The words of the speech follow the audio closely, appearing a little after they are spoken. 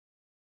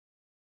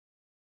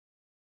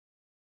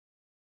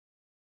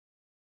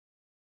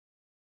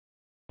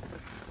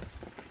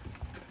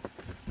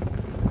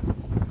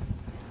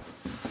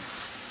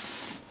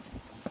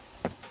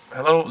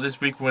Hello, this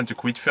week we went to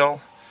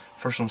Kvitfjell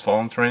for some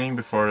slalom training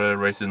before the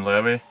race in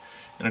Norway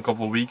in a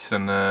couple of weeks,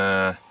 and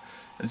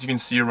as you can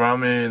see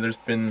around me there's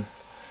been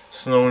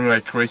snowing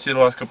like crazy the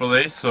last couple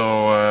of days,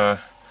 so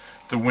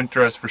the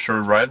winter has for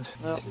sure arrived.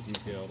 Ja.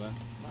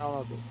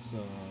 How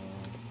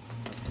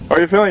are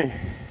you feeling?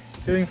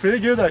 Feeling pretty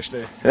good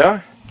actually.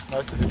 Yeah? It's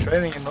nice to be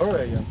training in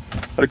Norway again.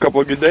 Had a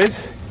couple of good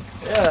days?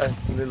 Yeah,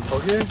 it's a little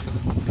foggy,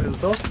 it's a little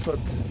soft, but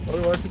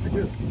otherwise it's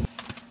good.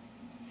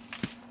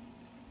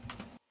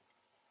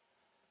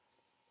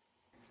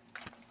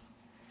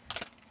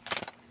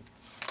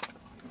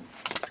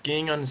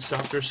 Skiing on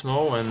softer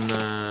snow and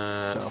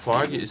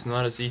fog is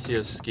not as easy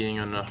as skiing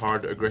on a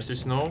hard, aggressive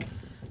snow,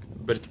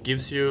 but it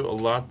gives you a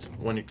lot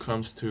when it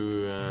comes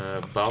to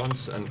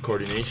balance and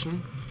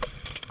coordination.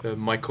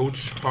 My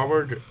coach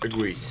Howard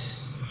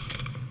agrees.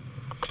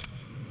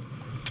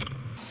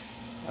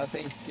 I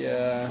think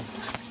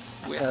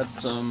we had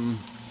some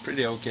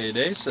pretty okay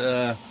days.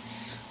 The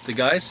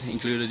guys,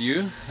 included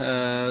you,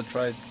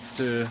 tried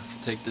to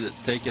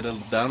take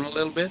it down a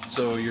little bit,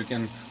 so you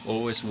can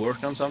always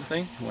work on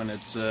something when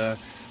it's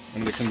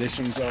when the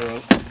conditions are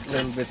a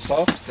little bit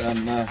soft,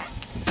 and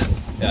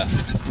yeah.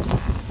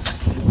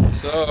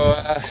 So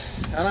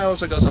and I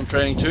also got some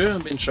training too.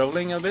 I've been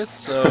shoveling a bit,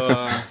 so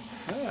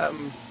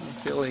I'm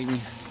feeling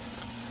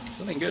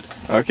good.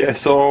 Okay,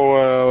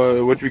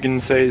 so what we can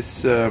say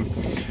is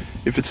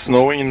if it's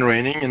snowing and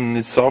raining and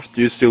it's soft,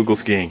 you still go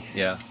skiing.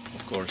 Yeah,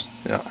 of course.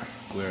 Yeah.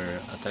 We're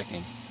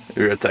attacking.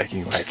 You're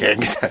attacking like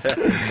eggs.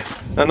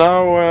 And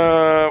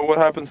now, what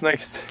happens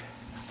next?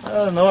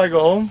 Now I go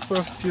home for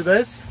a few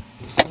days,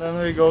 and then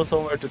we go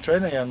somewhere to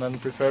train again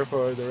and prepare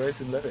for the race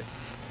in Levy.